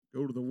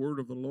go to the word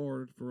of the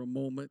Lord for a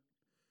moment.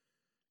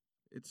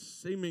 It's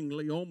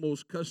seemingly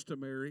almost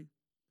customary,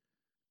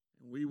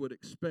 and we would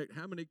expect,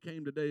 how many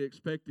came today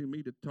expecting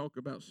me to talk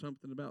about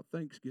something about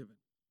Thanksgiving?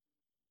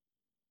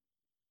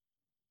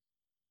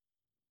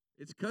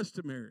 It's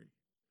customary.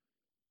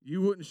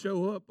 You wouldn't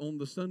show up on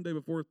the Sunday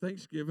before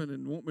Thanksgiving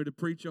and want me to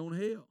preach on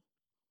hell.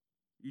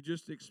 You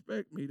just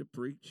expect me to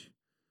preach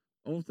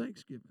on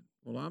Thanksgiving.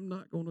 Well, I'm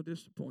not going to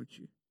disappoint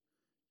you.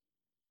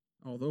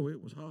 Although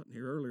it was hot in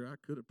here earlier, I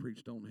could have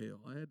preached on hell.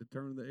 I had to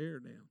turn the air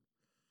down.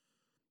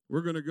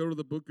 We're going to go to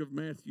the book of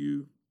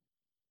Matthew,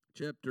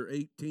 chapter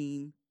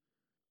 18,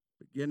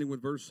 beginning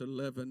with verse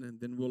 11, and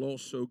then we'll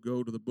also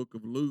go to the book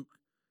of Luke,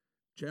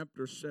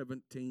 chapter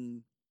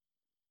 17,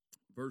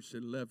 verse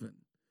 11.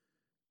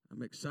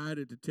 I'm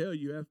excited to tell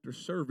you after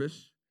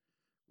service,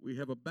 we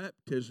have a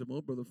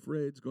baptismal. Brother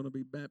Fred's going to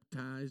be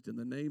baptized in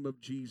the name of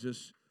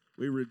Jesus.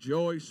 We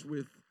rejoice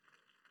with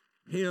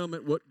him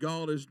at what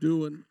God is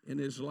doing in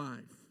his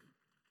life.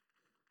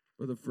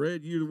 Brother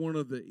Fred, you're one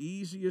of the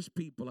easiest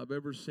people I've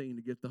ever seen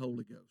to get the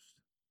Holy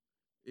Ghost.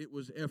 It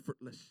was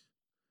effortless,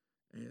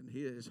 and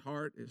his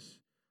heart is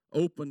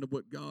open to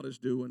what God is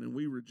doing, and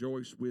we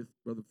rejoice with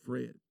Brother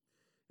Fred.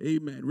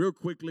 Amen. Real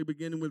quickly,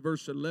 beginning with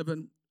verse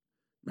 11,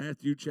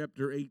 Matthew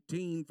chapter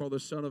 18, for the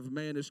Son of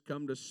Man is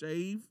come to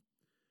save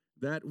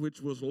that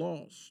which was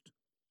lost.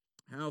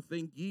 How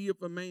think ye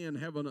if a man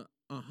having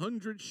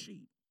 100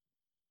 sheep,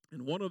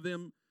 and one of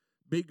them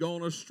be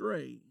gone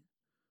astray,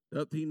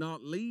 doth he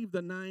not leave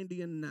the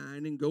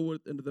 99 and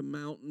goeth into the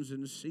mountains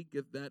and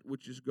seeketh that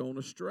which is gone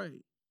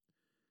astray?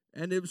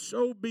 And if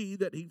so be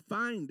that he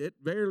find it,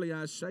 verily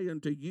I say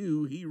unto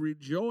you, he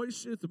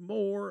rejoiceth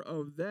more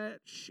of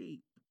that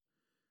sheep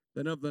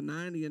than of the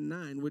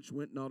 99 which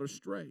went not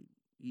astray.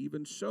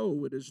 Even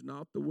so, it is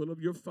not the will of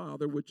your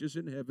Father which is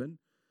in heaven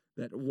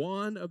that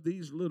one of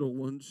these little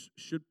ones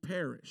should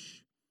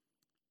perish.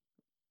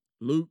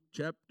 Luke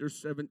chapter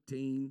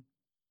 17,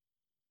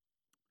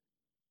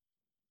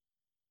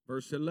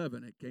 verse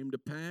 11. It came to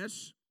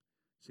pass,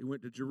 as he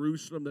went to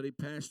Jerusalem, that he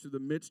passed through the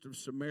midst of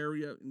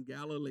Samaria and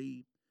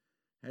Galilee.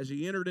 As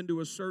he entered into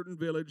a certain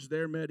village,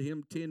 there met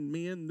him 10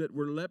 men that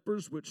were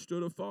lepers, which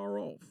stood afar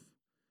off.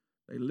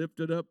 They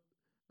lifted up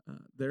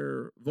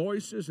their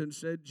voices and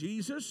said,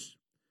 Jesus,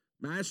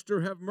 Master,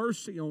 have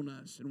mercy on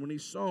us. And when he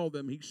saw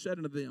them, he said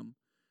unto them,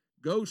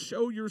 Go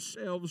show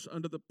yourselves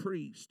unto the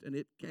priest. And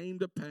it came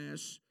to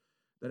pass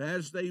that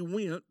as they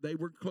went, they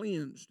were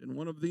cleansed. And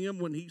one of them,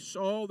 when he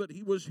saw that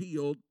he was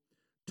healed,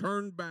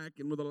 turned back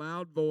and with a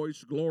loud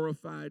voice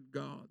glorified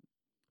God,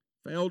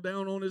 fell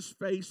down on his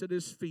face at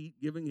his feet,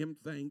 giving him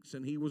thanks,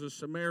 and he was a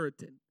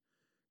Samaritan.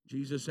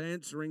 Jesus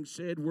answering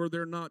said, Were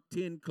there not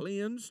 10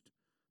 cleansed?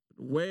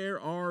 But where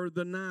are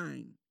the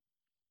 9?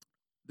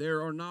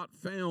 There are not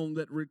found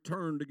that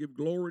return to give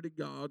glory to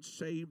God,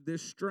 save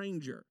this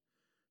stranger.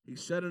 He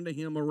said unto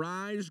him,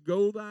 Arise,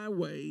 go thy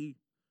way,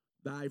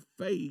 thy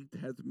faith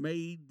hath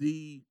made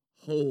thee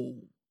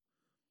whole.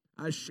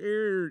 I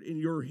shared in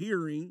your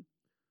hearing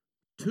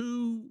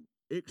two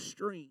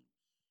extremes.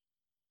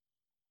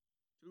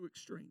 Two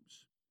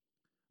extremes.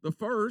 The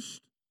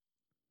first,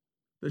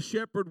 the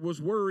shepherd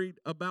was worried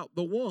about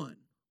the one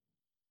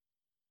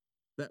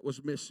that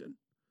was missing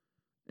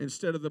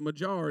instead of the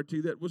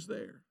majority that was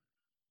there.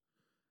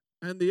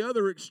 And the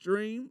other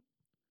extreme,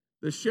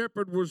 the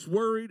shepherd was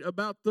worried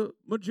about the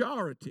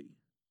majority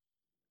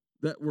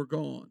that were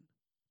gone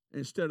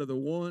instead of the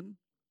one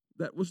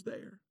that was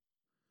there.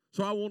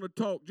 So I want to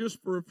talk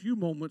just for a few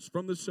moments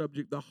from the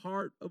subject, the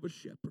heart of a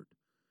shepherd.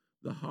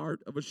 The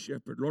heart of a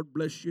shepherd. Lord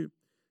bless you.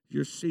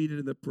 You're seated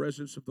in the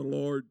presence of the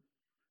Lord.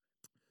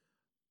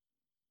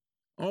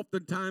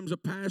 Oftentimes a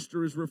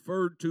pastor is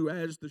referred to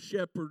as the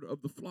shepherd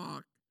of the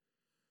flock.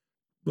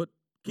 But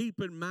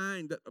keep in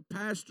mind that a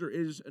pastor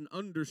is an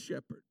under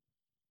shepherd,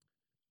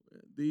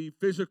 the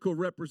physical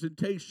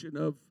representation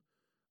of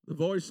the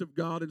voice of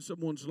God in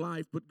someone's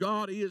life. But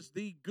God is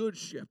the good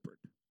shepherd.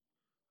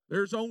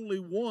 There's only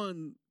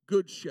one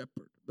good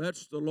shepherd.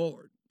 That's the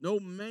Lord. No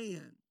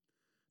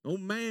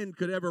man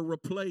could ever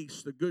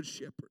replace the good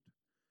shepherd.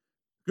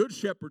 Good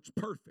shepherd's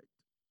perfect.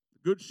 The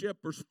good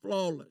shepherd's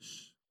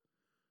flawless.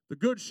 The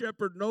good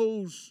shepherd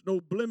knows no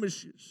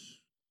blemishes.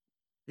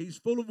 He's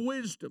full of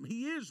wisdom.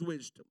 He is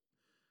wisdom.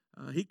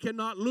 He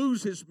cannot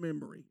lose his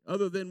memory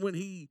other than when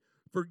he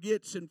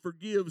forgets and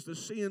forgives the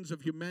sins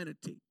of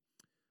humanity.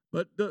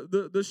 But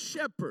the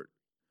shepherd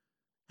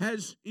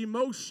has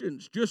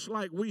emotions just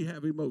like we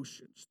have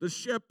emotions. The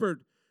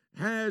shepherd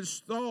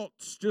has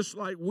thoughts just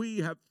like we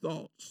have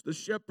thoughts. The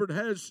shepherd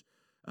has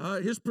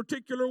his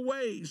particular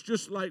ways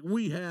just like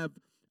we have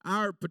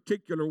our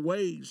particular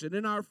ways. And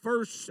in our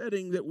first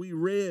setting that we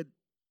read,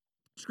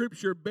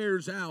 Scripture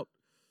bears out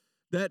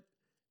that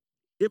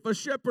if a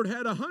shepherd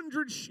had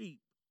 100 sheep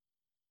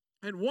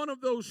and one of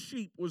those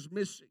sheep was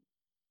missing,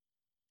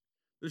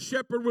 the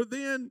shepherd would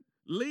then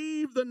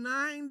leave the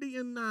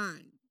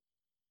 99.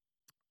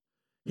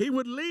 He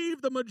would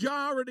leave the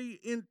majority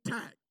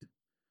intact.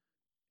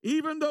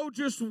 Even though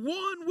just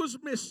one was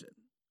missing,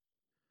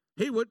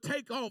 he would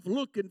take off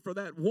looking for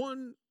that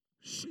one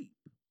sheep.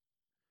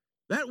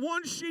 That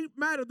one sheep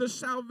mattered. The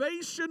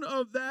salvation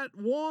of that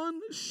one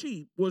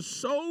sheep was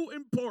so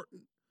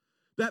important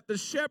that the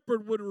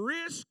shepherd would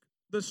risk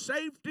the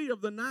safety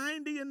of the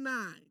 99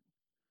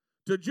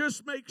 to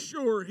just make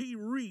sure he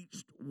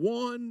reached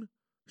one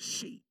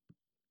sheep.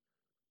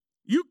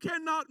 You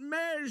cannot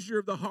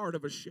measure the heart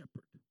of a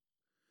shepherd.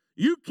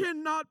 You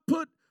cannot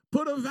put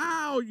a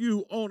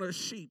value on a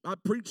sheep. I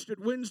preached it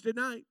Wednesday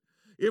night.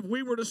 If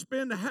we were to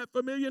spend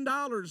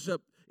 $500,000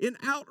 in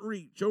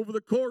outreach over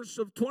the course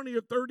of 20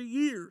 or 30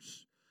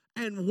 years,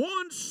 and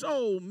one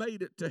soul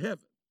made it to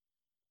heaven,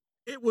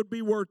 it would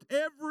be worth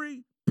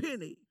every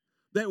penny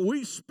that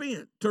we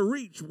spent to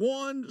reach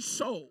one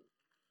soul,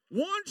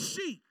 one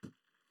sheep.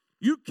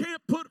 You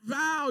can't put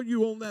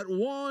value on that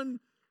one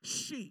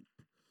sheep.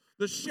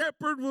 The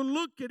shepherd will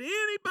look at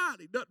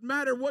anybody. Doesn't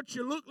matter what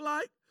you look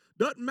like.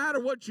 Doesn't matter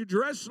what you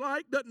dress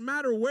like. Doesn't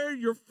matter where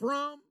you're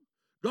from.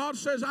 God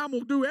says, I'm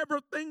going to do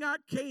everything I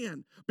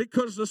can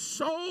because the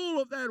soul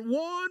of that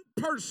one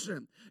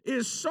person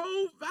is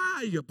so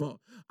valuable.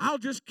 I'll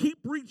just keep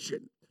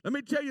reaching. Let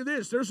me tell you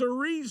this. There's a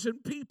reason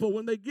people,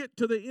 when they get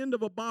to the end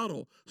of a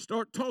bottle,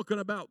 start talking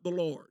about the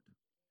Lord.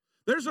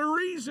 There's a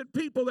reason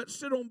people that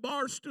sit on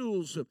bar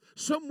stools,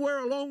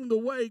 somewhere along the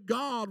way,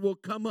 God will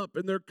come up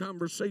in their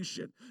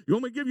conversation. You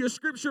want me to give you a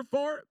scripture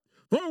for it?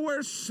 For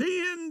where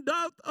sin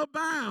doth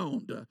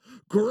abound,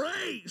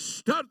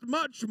 grace doth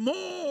much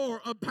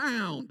more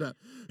abound.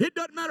 It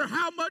doesn't matter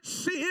how much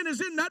sin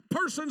is in that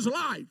person's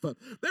life.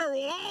 There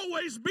will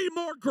always be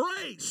more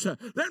grace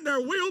than there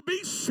will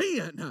be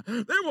sin.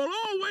 There will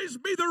always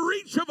be the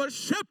reach of a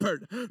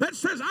shepherd that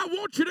says, I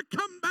want you to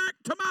come back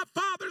to my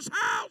Father's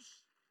house.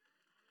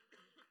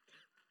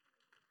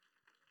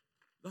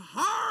 The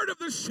heart of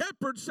the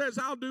shepherd says,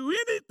 I'll do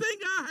anything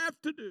I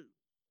have to do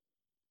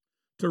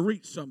to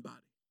reach somebody.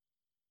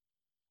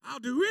 I'll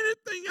do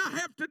anything I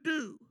have to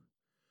do.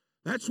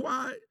 That's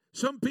why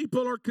some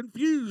people are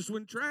confused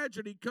when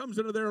tragedy comes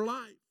into their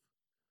life.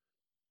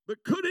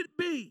 But could it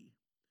be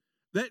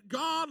that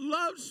God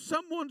loves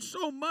someone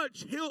so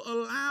much he'll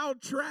allow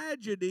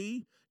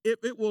tragedy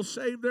if it will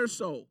save their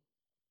soul?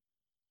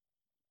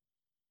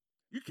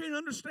 You can't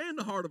understand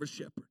the heart of a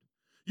shepherd.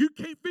 You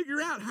can't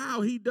figure out how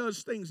he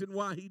does things and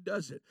why he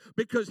does it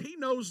because he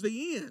knows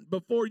the end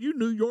before you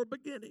knew your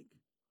beginning.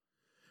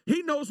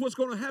 He knows what's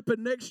going to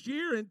happen next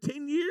year and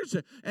 10 years.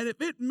 And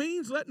if it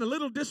means letting a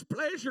little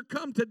displeasure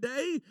come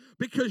today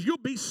because you'll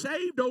be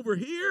saved over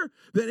here,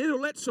 then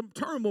it'll let some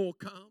turmoil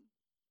come.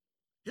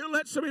 He'll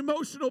let some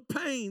emotional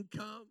pain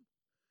come.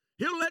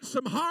 He'll let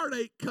some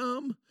heartache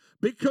come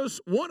because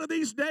one of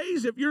these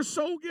days, if your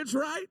soul gets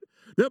right,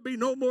 there'll be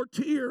no more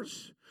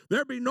tears.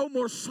 There'll be no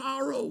more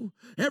sorrow.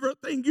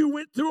 Everything you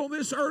went through on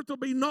this earth will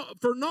be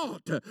not for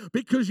naught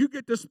because you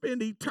get to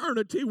spend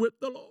eternity with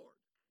the Lord.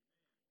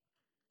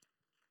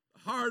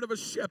 Heart of a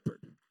shepherd.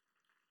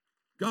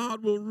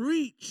 God will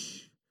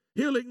reach.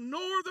 He'll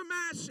ignore the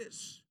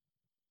masses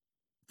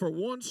for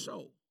one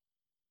soul.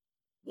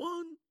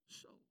 One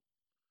soul.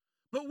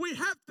 But we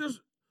have to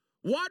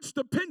watch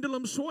the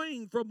pendulum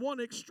swing from one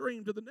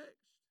extreme to the next.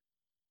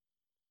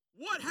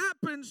 What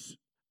happens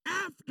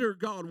after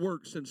God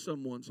works in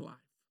someone's life?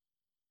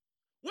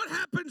 What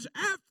happens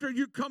after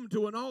you come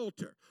to an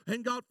altar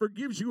and God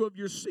forgives you of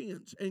your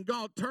sins and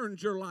God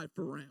turns your life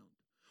around?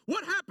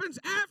 What happens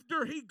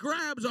after he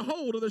grabs a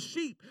hold of the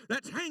sheep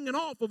that's hanging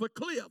off of a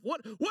cliff?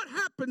 What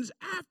happens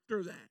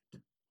after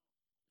that?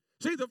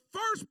 See, the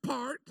first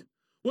part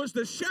was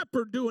the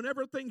shepherd doing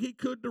everything he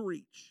could to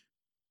reach.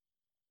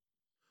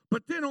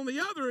 But then on the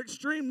other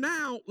extreme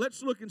now,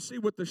 let's look and see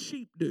what the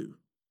sheep do.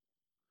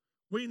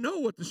 We know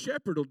what the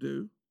shepherd will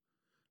do.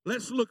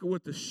 Let's look at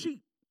what the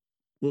sheep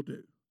will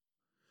do.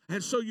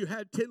 And so you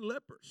had 10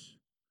 lepers,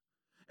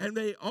 and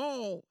they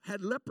all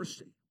had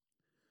leprosy.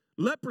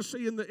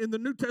 Leprosy in the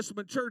New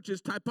Testament church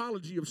is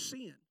typology of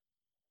sin.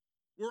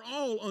 We're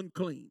all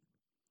unclean.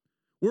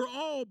 We're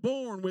all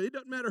born with it. It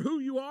doesn't matter who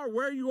you are,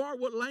 where you are,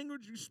 what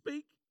language you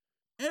speak.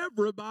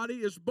 Everybody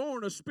is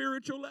born a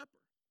spiritual leper.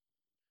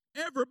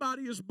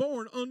 Everybody is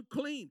born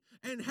unclean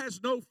and has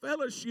no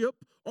fellowship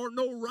or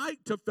no right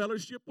to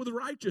fellowship with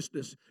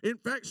righteousness. In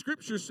fact,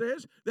 Scripture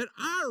says that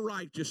our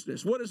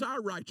righteousness, what is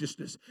our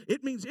righteousness?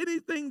 It means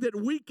anything that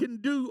we can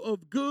do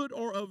of good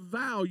or of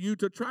value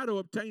to try to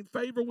obtain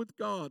favor with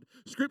God.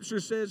 Scripture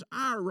says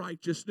our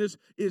righteousness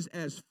is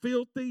as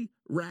filthy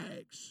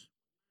rags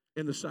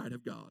in the sight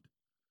of God.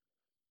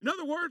 In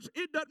other words,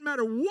 it doesn't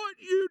matter what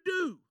you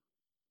do,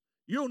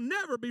 you'll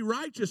never be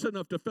righteous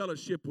enough to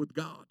fellowship with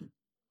God.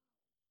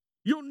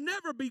 You'll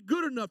never be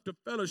good enough to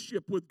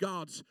fellowship with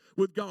God's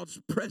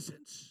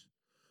presence.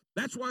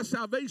 That's why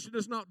salvation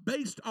is not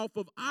based off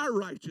of our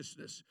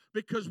righteousness,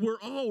 because we're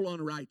all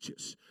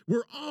unrighteous.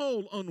 We're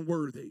all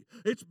unworthy.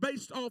 It's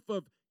based off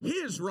of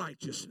His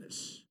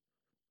righteousness.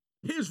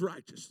 His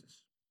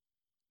righteousness.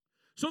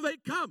 So they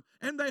come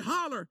and they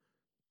holler,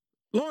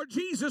 Lord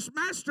Jesus,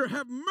 Master,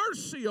 have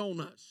mercy on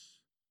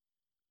us.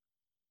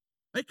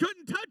 They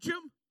couldn't touch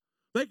him.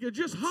 They could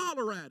just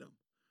holler at him.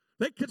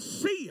 They could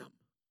see him.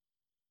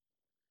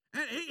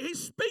 And he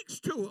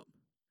speaks to them.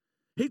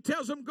 He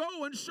tells them,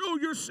 go and show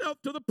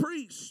yourself to the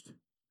priest.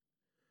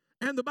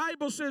 And the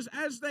Bible says,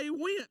 as they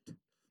went,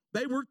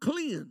 they were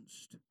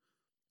cleansed.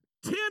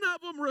 10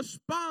 of them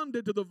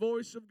responded to the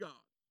voice of God.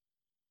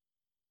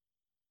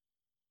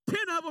 10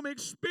 of them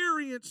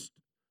experienced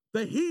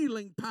the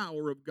healing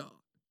power of God.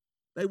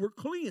 They were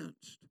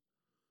cleansed.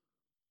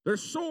 Their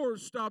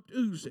sores stopped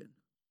oozing.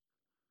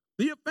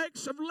 The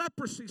effects of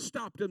leprosy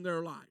stopped in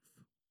their life.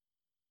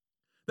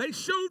 They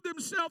showed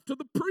themselves to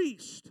the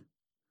priest.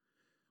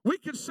 We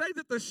can say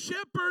that the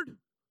shepherd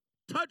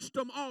touched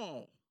them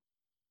all.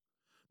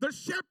 The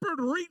shepherd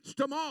reached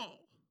them all.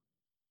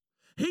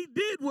 He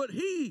did what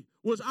he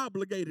was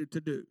obligated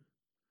to do.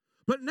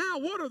 But now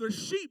what are the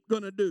sheep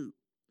going to do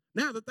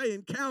now that they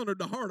encountered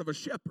the heart of a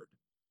shepherd?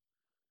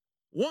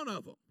 One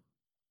of them,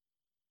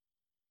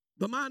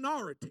 the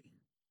minority,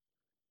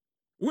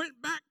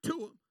 went back to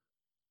him.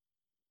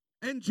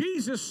 And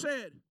Jesus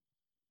said,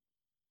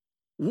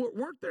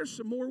 weren't there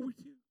some more with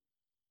you?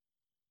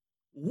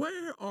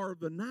 Where are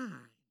the 9?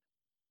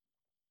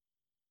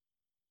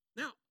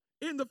 Now,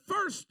 in the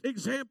first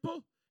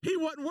example, he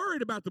wasn't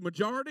worried about the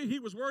majority. He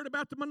was worried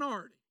about the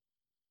minority.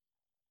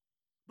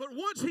 But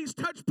once he's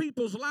touched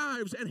people's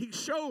lives and he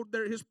showed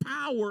his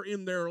power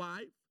in their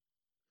life,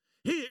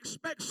 he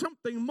expects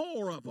something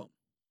more of them.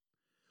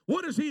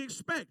 What does he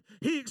expect?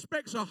 He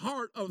expects a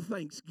heart of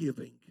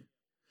thanksgiving.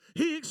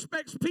 He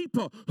expects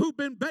people who've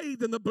been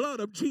bathed in the blood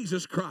of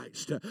Jesus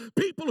Christ,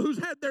 people who's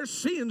had their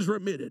sins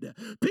remitted,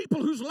 people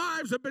whose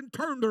lives have been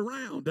turned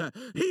around.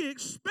 He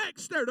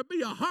expects there to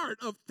be a heart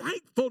of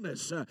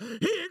thankfulness.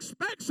 He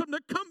expects them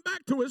to come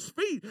back to his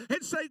feet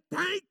and say,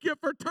 thank you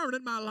for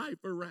turning my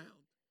life around.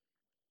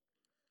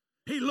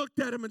 He looked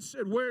at him and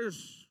said,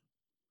 where's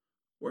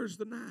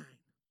the 9?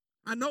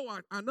 I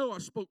know I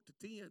spoke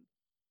to 10.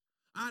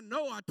 I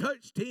know I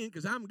touched 10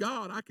 because I'm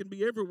God. I can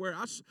be everywhere.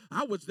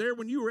 I was there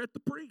when you were at the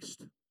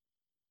priest.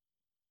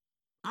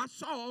 I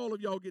saw all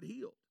of y'all get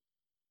healed.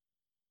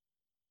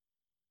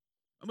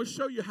 I'm going to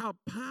show you how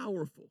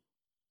powerful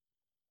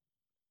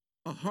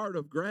a heart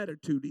of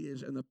gratitude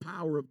is and the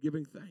power of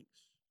giving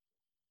thanks.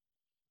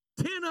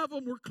 10 of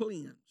them were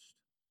cleansed,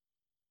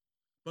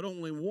 but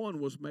only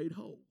 1 was made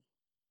whole.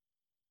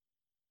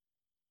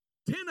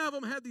 10 of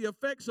them had the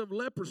effects of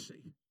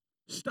leprosy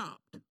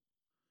stopped.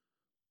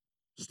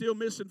 Still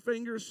missing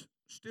fingers,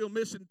 still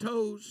missing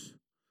toes,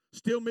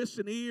 still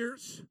missing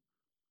ears.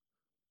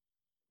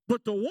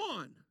 But the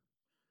one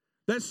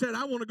that said,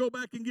 I want to go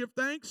back and give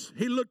thanks,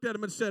 he looked at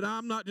him and said,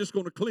 I'm not just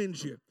going to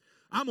cleanse you.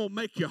 I'm going to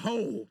make you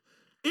whole.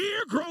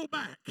 Ear, grow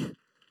back.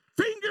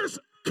 Fingers,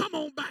 come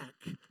on back.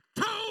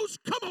 Toes,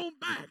 come on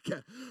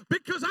back.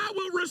 Because I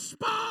will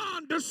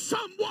respond to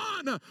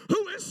someone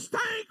who is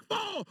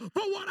thankful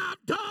for what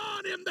I've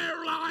done in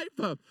their life.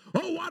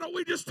 Oh, why don't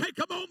we just take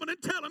a moment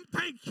and tell them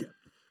thank you.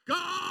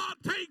 God,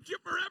 thank you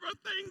for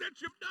everything that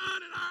you've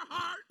done in our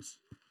hearts.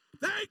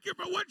 Thank you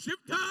for what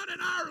you've done in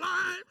our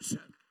lives.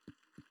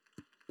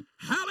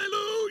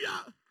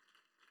 Hallelujah.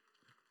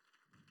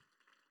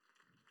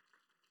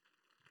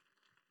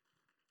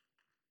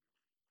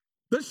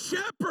 The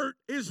shepherd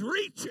is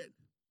reaching.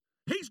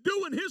 He's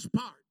doing his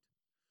part.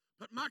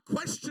 But my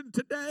question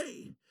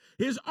today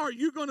is, are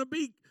you going to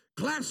be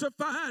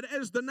classified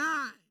as the 9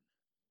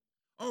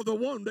 or the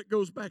one that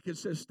goes back and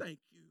says thank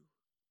you?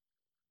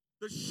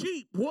 The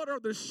sheep, what are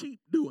the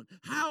sheep doing?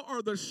 How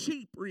are the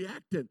sheep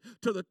reacting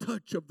to the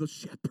touch of the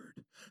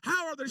shepherd?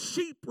 How are the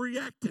sheep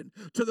reacting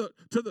to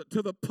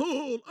the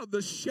pull of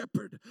the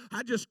shepherd?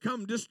 I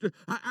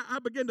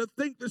began to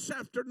think this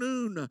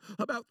afternoon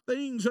about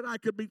things that I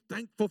could be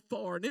thankful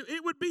for. And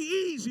it would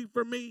be easy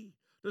for me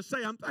to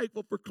say I'm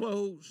thankful for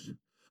clothes.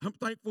 I'm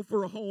thankful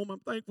for a home.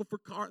 I'm thankful for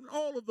car. And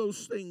all of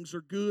those things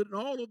are good and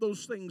all of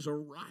those things are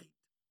right.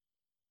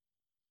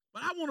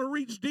 But I want to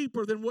reach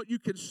deeper than what you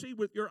can see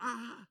with your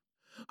eye.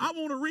 I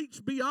want to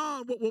reach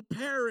beyond what will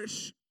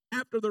perish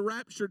after the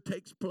rapture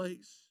takes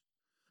place.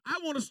 I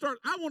want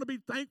to be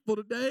thankful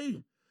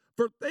today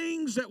for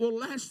things that will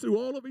last through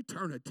all of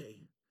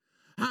eternity.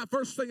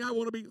 First thing I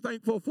want to be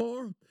thankful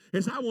for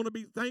is I want to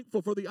be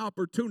thankful for the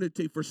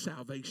opportunity for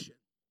salvation.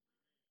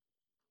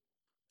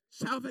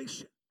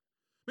 Salvation.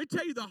 Let me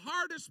tell you, the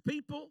hardest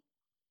people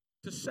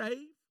to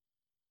save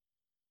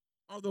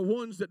are the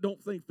ones that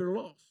don't think they're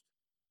lost.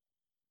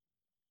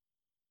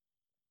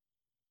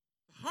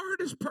 The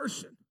hardest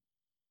person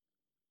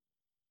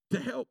to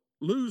help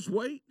lose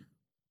weight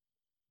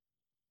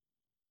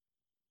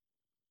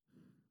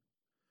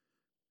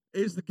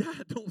is the guy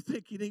that don't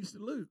think he needs to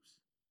lose.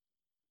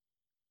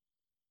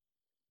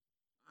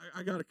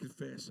 I got to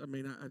confess. I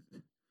mean,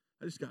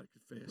 I just got to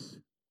confess.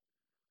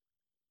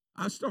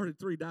 I started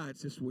 3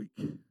 diets this week.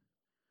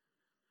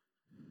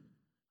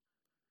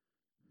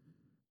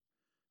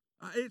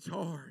 It's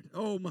hard.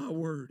 Oh, my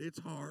word, it's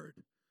hard.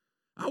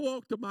 I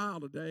walked a mile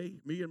today,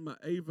 me and my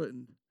Ava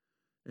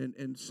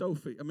and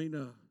Sophie. I mean,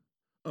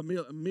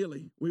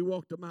 Millie, we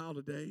walked a mile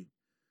today.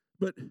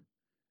 But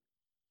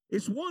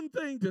it's one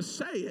thing to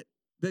say it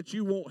that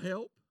you won't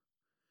help,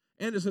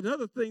 and it's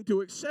another thing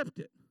to accept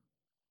it.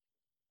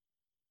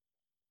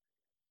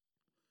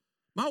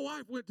 My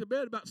wife went to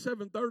bed about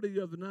 7:30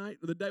 the other night,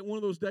 one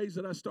of those days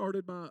that I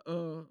started my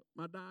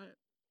diet.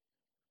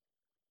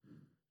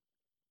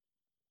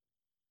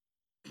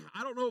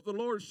 I don't know if the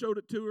Lord showed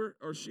it to her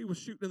or she was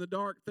shooting in the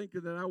dark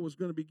thinking that I was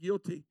going to be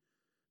guilty,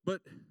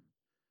 but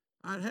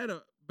I had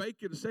a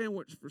bacon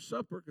sandwich for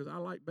supper because I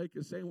like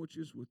bacon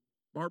sandwiches with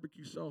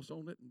barbecue sauce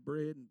on it and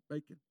bread and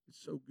bacon.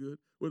 It's so good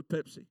with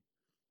Pepsi.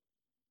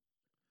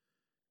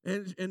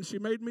 And she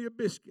made me a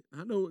biscuit.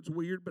 I know it's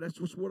weird, but that's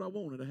just what I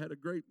wanted. I had a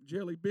grape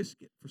jelly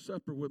biscuit for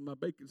supper with my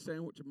bacon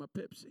sandwich and my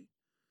Pepsi.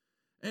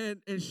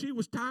 And she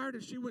was tired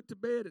and she went to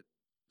bed at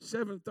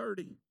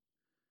 7:30.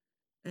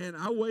 And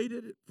I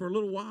waited for a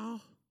little while.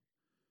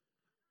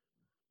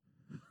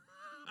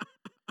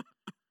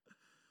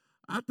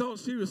 I thought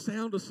she was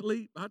sound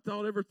asleep. I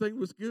thought everything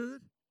was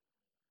good.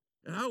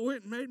 And I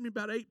went and made me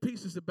about 8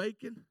 pieces of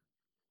bacon.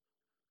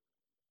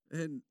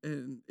 And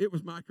it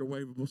was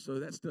microwavable, so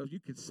that stuff, you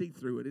could see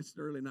through it. It's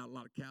really not a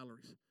lot of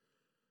calories.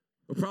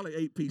 Well, probably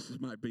 8 pieces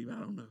might be, I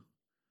don't know.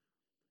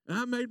 And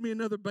I made me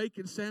another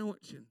bacon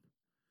sandwich, and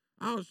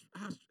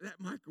that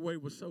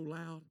microwave was so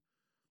loud.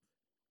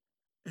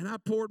 And I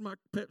poured my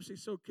Pepsi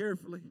so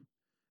carefully,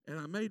 and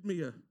I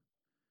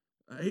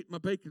ate my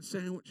bacon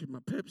sandwich and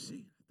my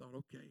Pepsi. I thought,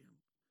 okay,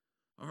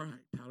 all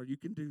right, Tyler, you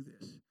can do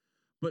this.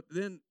 But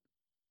then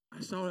I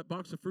saw that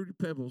box of Fruity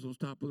Pebbles on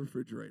top of the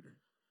refrigerator.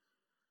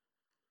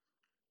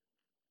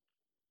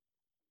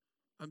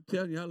 I'm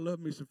telling you, I love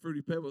me some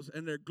Fruity Pebbles,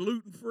 and they're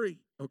gluten-free,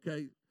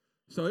 okay?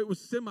 So it was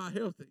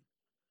semi-healthy.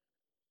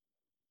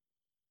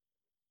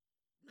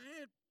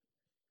 Man,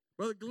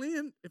 Brother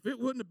Glenn, if it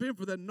wouldn't have been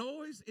for the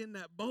noise in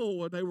that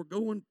bowl and they were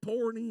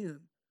pouring in,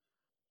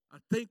 I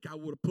think I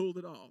would have pulled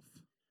it off.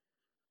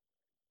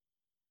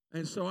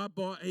 And so I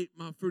ate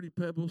my Fruity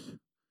Pebbles,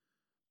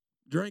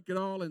 drank it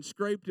all, and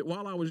scraped it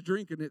while I was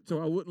drinking it so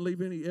I wouldn't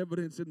leave any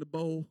evidence in the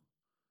bowl.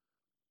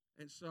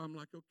 And so I'm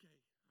like, okay.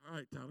 All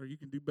right, Tyler, you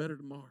can do better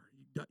tomorrow.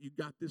 You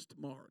got this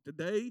tomorrow.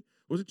 Today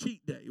was a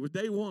cheat day. It was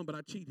day one, but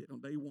I cheated on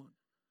day one.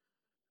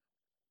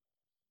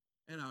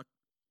 And I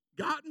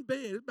got in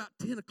bed. It was about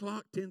 10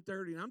 o'clock,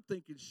 10:30, and I'm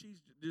thinking she's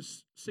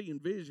just seeing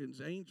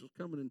visions, angels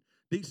coming and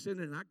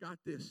descending, and I got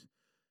this.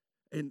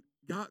 And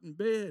got in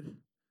bed,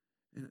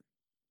 and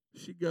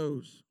she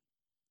goes,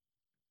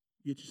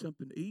 get you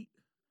something to eat?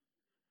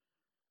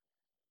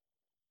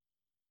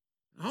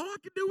 And all I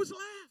could do was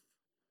laugh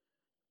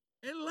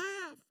and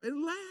laugh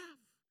and laugh.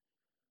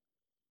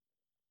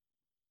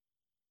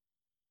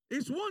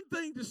 It's one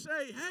thing to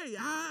say, hey,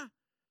 I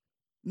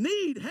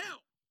need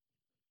help.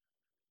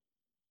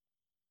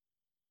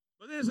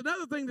 But there's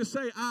another thing to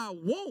say, I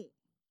won't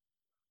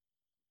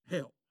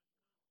help.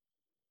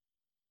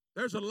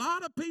 There's a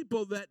lot of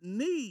people that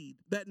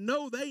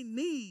know they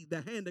need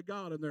the hand of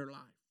God in their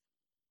life.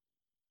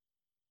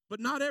 But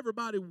not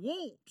everybody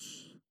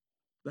wants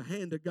the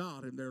hand of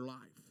God in their life.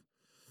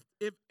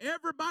 If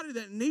everybody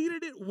that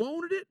needed it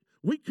wanted it,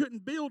 we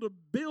couldn't build a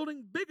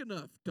building big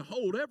enough to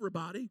hold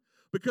everybody,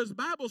 because the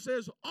Bible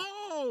says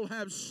all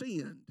have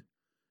sinned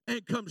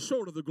and come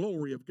short of the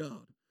glory of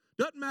God.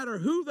 Doesn't matter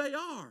who they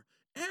are.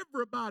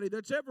 Everybody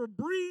that's ever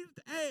breathed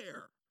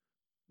air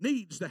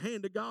needs the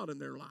hand of God in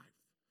their life.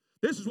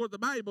 This is what the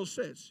Bible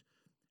says.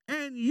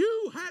 And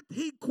you hath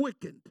he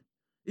quickened,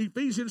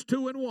 Ephesians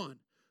 2:1,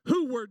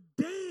 who were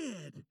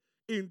dead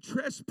in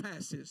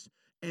trespasses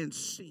and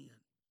sin.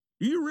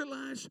 Do you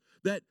realize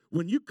that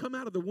when you come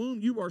out of the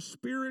womb, you are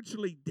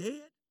spiritually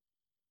dead?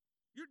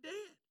 You're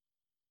dead.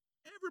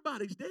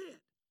 Everybody's dead.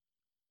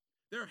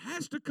 There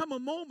has to come a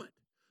moment.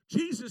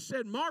 Jesus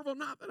said, marvel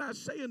not that I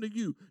say unto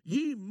you,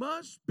 ye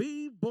must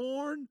be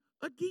born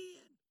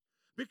again.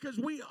 Because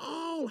we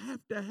all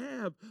have to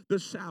have the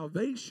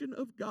salvation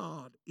of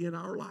God in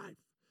our life.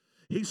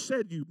 He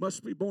said, you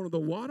must be born of the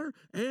water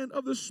and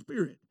of the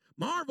Spirit.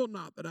 Marvel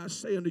not that I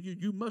say unto you,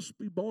 you must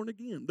be born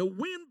again. The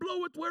wind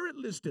bloweth where it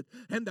listeth,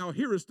 and thou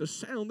hearest the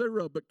sound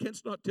thereof, but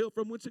canst not tell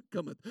from whence it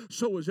cometh.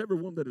 So is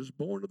everyone that is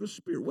born of the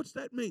Spirit. What's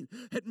that mean?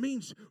 It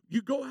means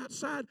you go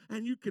outside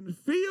and you can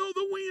feel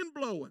the wind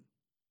blowing.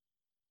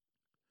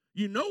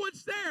 You know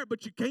it's there,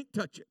 but you can't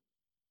touch it.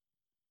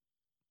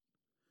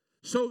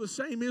 So the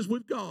same is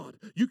with God.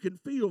 You can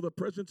feel the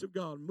presence of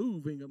God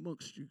moving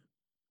amongst you.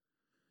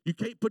 You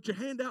can't put your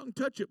hand out and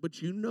touch it,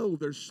 but you know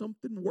there's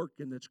something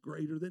working that's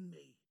greater than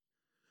me.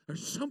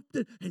 There's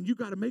something, and you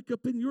got to make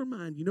up in your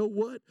mind, you know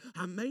what?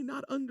 I may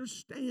not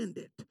understand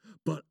it,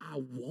 but I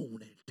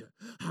want it.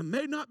 I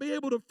may not be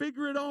able to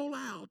figure it all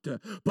out,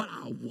 but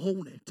I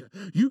want it.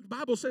 The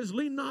Bible says,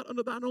 lean not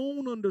unto thine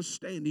own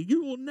understanding.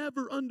 You will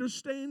never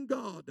understand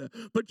God,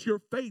 but your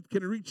faith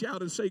can reach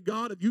out and say,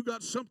 God, if you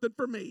got something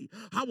for me,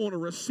 I want to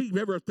receive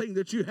everything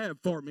that you have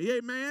for me.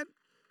 Amen?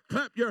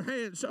 Clap your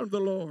hands unto the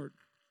Lord.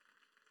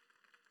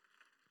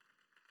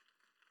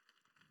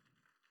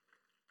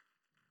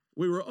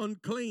 We were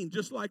unclean,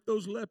 just like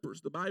those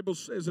lepers. The Bible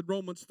says in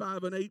Romans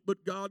 5:8,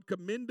 but God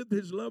commendeth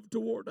his love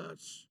toward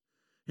us,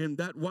 and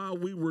that while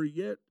we were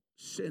yet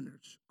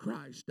sinners,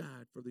 Christ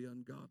died for the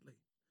ungodly.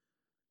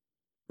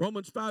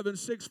 Romans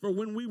 5:6, for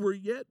when we were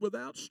yet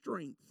without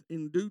strength,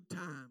 in due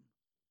time,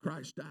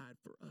 Christ died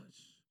for us.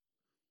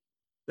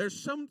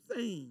 There's some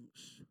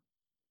things,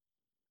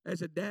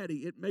 as a daddy,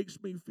 it makes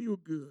me feel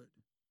good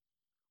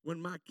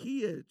when my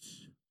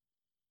kids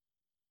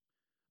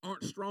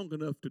aren't strong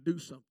enough to do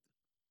something.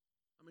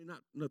 I mean,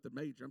 not nothing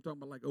major. I'm talking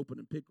about like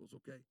opening pickles,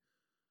 okay?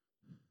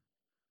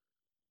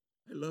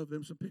 I love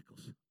them some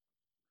pickles.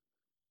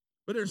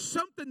 But there's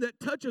something that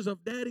touches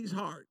of daddy's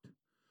heart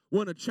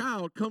when a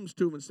child comes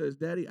to him and says,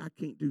 Daddy, I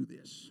can't do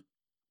this.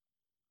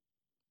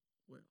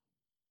 Well,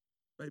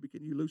 baby,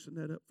 can you loosen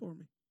that up for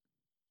me?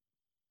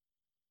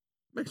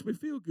 Makes me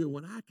feel good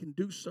when I can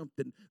do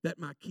something that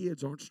my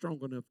kids aren't strong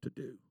enough to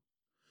do.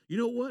 You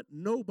know what?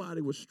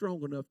 Nobody was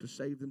strong enough to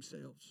save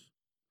themselves.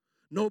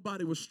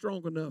 Nobody was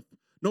strong enough.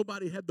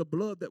 Nobody had the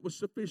blood that was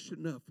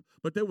sufficient enough.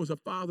 But there was a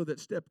father that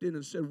stepped in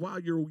and said, while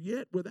you're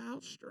yet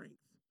without strength,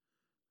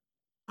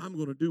 I'm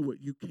going to do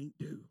what you can't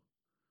do.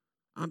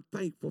 I'm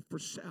thankful for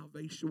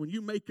salvation. When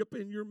you make up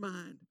in your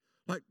mind,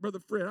 like Brother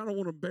Fred, I don't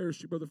want to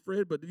embarrass you, Brother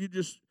Fred, but you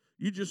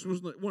just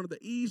was one of the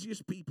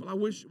easiest people. I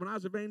wish when I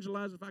was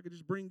evangelizing, if I could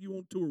just bring you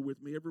on tour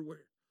with me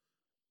everywhere.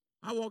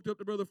 I walked up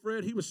to Brother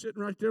Fred. He was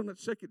sitting right there on that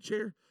second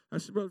chair. I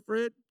said, Brother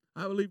Fred,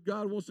 I believe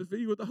God wants to fill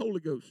you with the Holy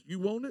Ghost. You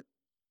want it?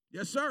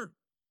 Yes, sir.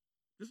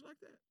 Just like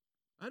that.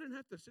 I didn't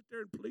have to sit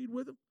there and plead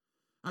with him.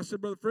 I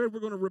said, Brother Fred, we're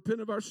going to repent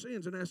of our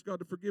sins and ask God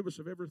to forgive us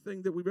of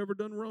everything that we've ever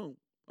done wrong.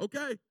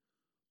 Okay.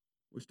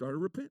 We started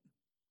repenting.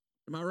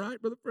 Am I right,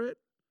 Brother Fred?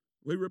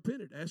 We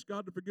repented. Asked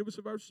God to forgive us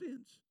of our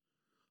sins.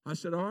 I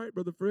said, all right,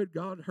 Brother Fred,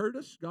 God hurt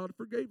us. God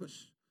forgave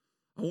us.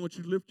 I want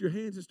you to lift your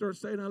hands and start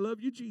saying, I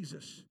love you,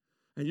 Jesus.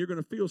 And you're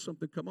going to feel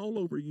something come all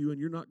over you, and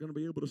you're not going to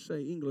be able to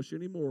say English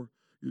anymore.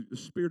 The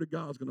Spirit of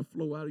God is going to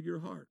flow out of your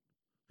heart.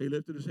 He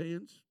lifted his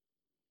hands,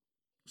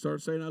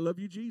 started saying, I love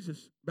you,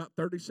 Jesus. About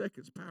 30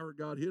 seconds, power of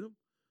God hit him.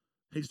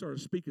 He started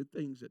speaking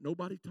things that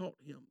nobody taught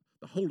him.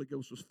 The Holy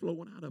Ghost was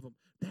flowing out of him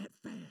that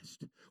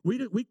fast. We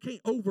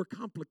can't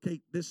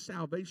overcomplicate this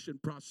salvation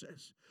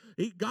process.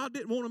 God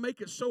didn't want to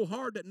make it so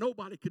hard that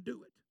nobody could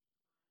do it.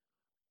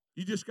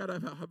 You just got to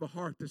have a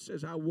heart that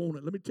says, I want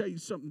it. Let me tell you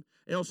something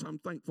else I'm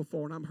thankful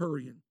for, and I'm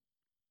hurrying.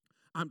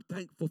 I'm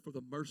thankful for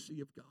the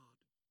mercy of God.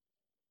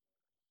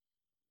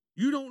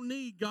 You don't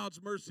need God's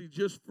mercy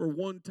just for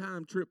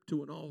one-time trip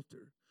to an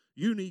altar.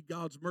 You need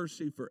God's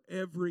mercy for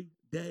every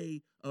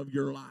day of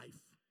your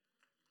life.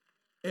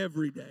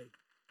 Every day.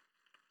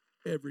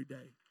 Every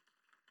day.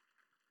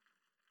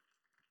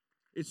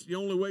 It's the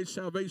only way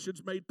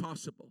salvation's made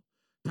possible.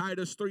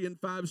 Titus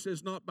 3:5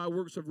 says, not by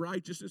works of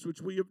righteousness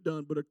which we have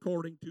done, but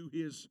according to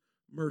his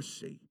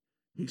mercy,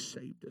 he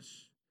saved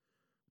us.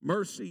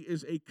 Mercy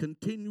is a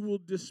continual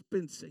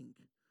dispensing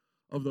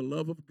of the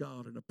love of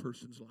God in a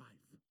person's life.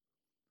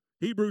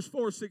 Hebrews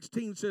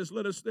 4:16 says,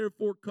 let us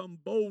therefore come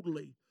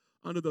boldly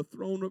unto the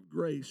throne of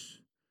grace,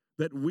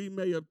 that we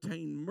may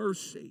obtain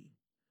mercy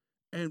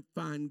and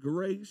find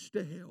grace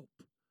to help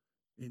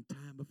in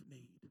time of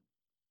need.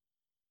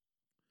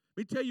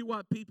 Let me tell you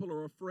why people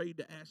are afraid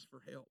to ask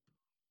for help.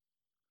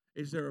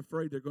 Is they're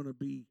afraid they're going to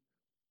be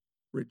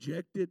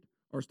rejected,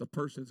 or is the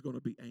person's going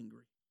to be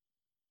angry.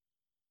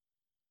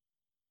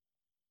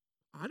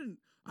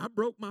 I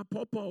broke my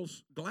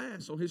pawpaw's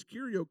glass on his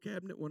curio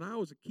cabinet when I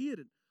was a kid,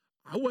 and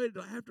I waited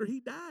after he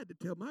died to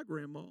tell my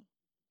grandma.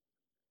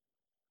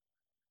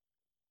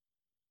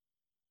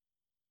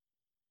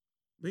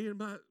 Me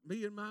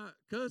and my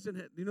cousin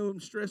had, them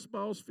stress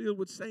balls filled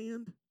with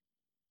sand.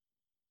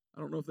 I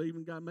don't know if they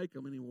even got to make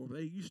them anymore, but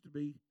they used to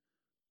be.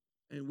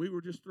 And we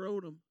were just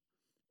throwing them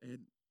and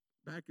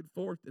back and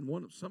forth. And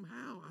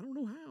somehow, I don't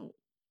know how,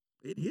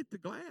 it hit the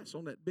glass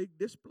on that big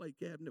display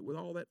cabinet with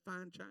all that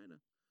fine china.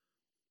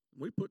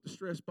 We put the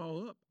stress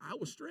ball up. I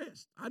was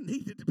stressed. I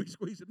needed to be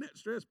squeezing that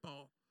stress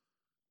ball.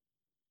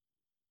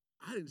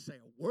 I didn't say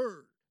a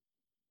word.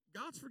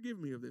 God's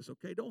forgiven me of this,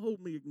 okay? Don't hold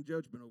me in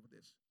judgment over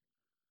this.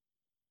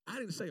 I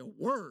didn't say a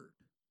word.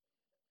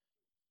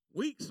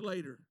 Weeks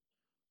later,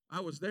 I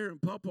was there, and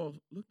Papa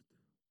looked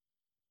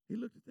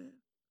at that.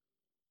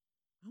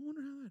 I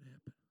wonder how that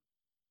happened.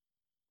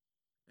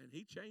 And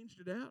he changed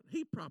it out.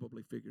 He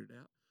probably figured it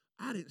out.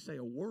 I didn't say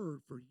a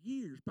word for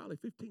years, probably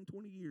 15,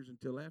 20 years,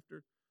 until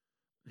after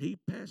he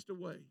passed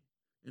away.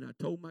 And I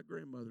told my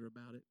grandmother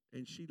about it,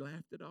 and she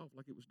laughed it off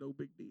like it was no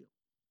big deal.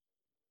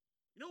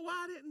 You know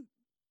why I didn't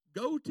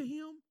go to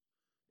him?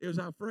 It was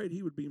I was afraid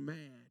he would be mad.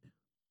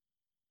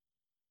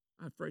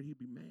 I'm afraid he'd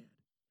be mad.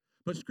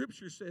 But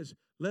Scripture says,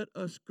 let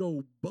us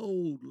go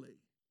boldly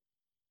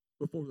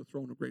before the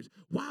throne of grace.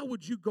 Why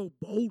would you go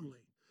boldly?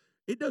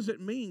 It doesn't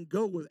mean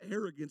go with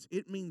arrogance.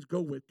 It means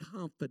go with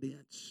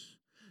confidence.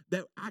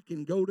 That I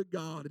can go to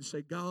God and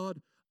say,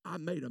 God, I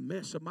made a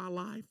mess of my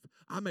life.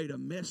 I made a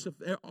mess of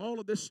all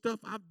of this stuff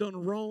I've done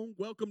wrong.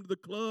 Welcome to the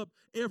club.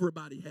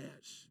 Everybody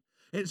has.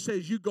 And it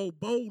says you go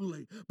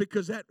boldly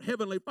because that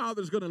Heavenly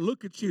Father is going to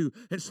look at you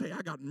and say,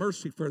 I got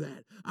mercy for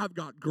that. I've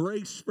got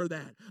grace for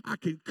that. I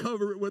can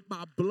cover it with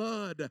my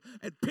blood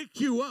and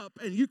pick you up,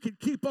 and you can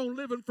keep on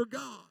living for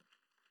God.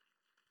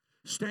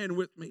 Stand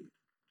with me.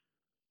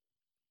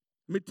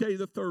 Let me tell you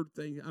the third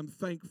thing. I'm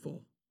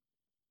thankful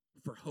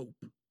for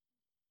hope.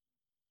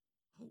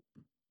 Hope.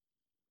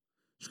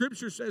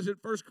 Scripture says in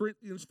 1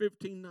 Corinthians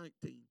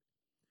 15:19,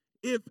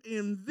 if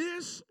in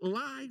this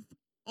life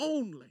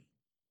only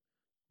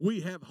we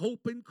have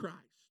hope in Christ,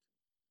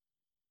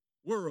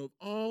 we're of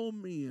all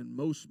men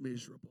most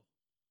miserable.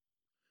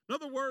 In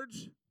other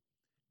words,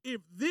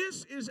 if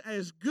this is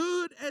as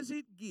good as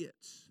it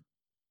gets,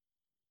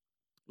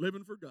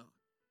 living for God,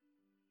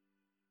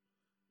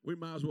 we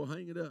might as well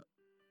hang it up.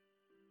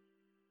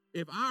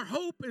 If our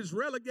hope is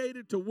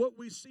relegated to what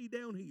we see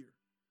down here,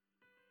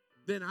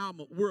 then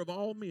we're of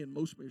all men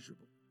most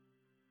miserable.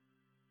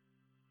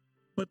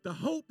 But the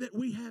hope that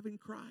we have in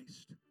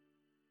Christ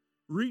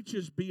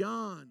reaches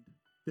beyond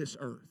this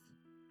earth.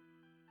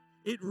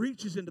 It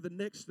reaches into the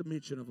next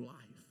dimension of life.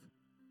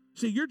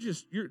 See,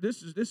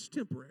 this is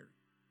temporary.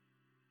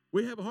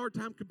 We have a hard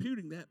time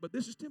computing that, but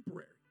this is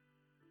temporary.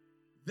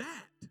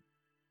 That,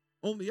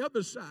 on the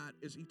other side,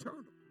 is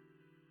eternal.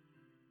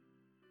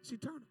 It's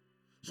eternal.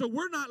 So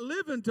we're not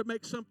living to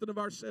make something of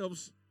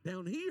ourselves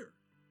down here.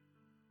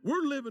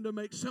 We're living to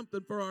make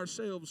something for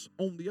ourselves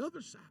on the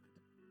other side.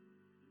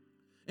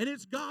 And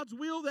it's God's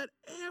will that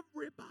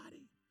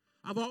everybody,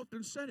 I've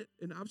often said it,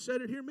 and I've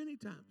said it here many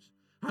times.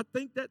 I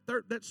think that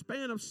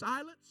span of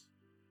silence,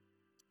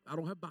 I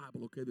don't have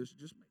Bible, okay, this is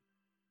just me.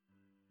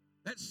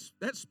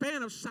 That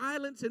span of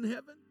silence in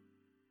heaven,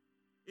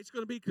 it's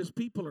going to be because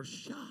people are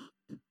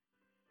shocked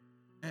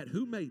at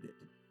who made it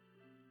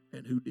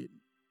and who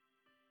didn't.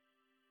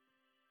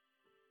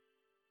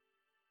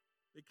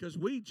 Because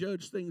we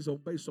judge things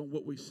based on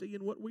what we see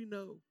and what we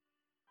know.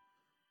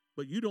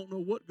 But you don't know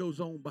what goes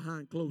on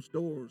behind closed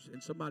doors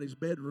in somebody's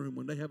bedroom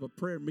when they have a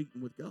prayer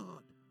meeting with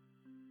God.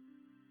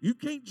 You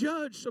can't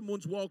judge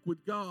someone's walk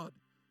with God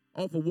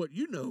off of what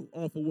you know,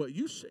 off of what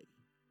you see.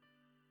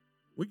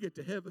 We get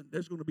to heaven,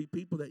 there's going to be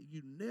people that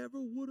you never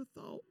would have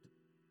thought,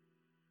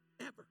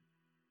 ever,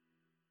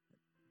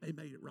 they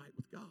made it right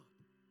with God.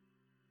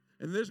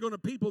 And there's going to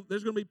be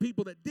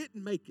people that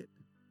didn't make it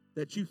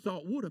that you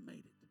thought would have made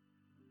it.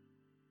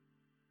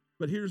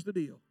 But here's the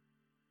deal.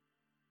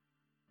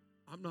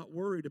 I'm not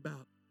worried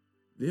about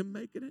them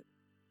making it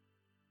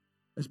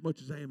as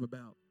much as I am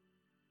about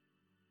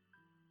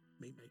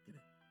me making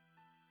it.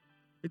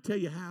 I tell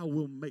you how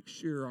we'll make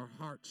sure our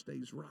heart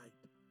stays right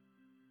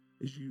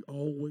is you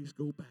always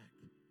go back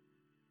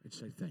and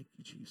say, thank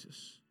you,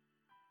 Jesus.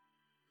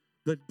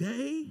 The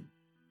day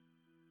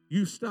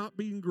you stop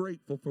being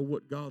grateful for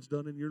what God's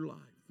done in your life,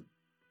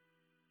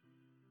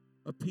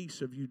 a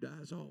piece of you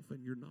dies off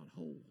and you're not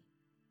whole.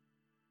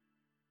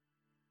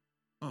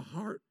 A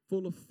heart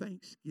full of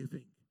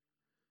thanksgiving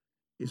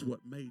is what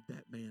made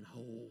that man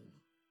whole.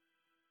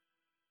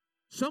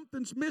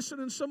 Something's missing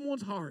in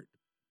someone's heart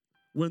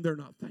when they're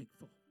not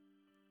thankful.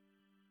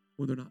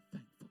 When they're not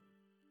thankful.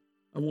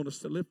 I want us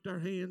to lift our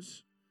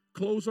hands,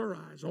 close our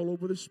eyes all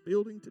over this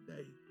building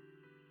today.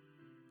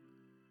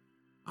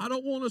 I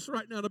don't want us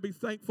right now to be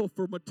thankful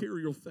for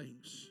material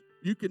things.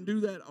 You can do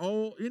that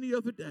any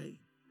other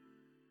day.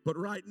 But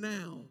right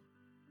now,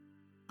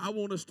 I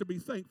want us to be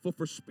thankful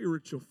for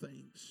spiritual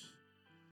things.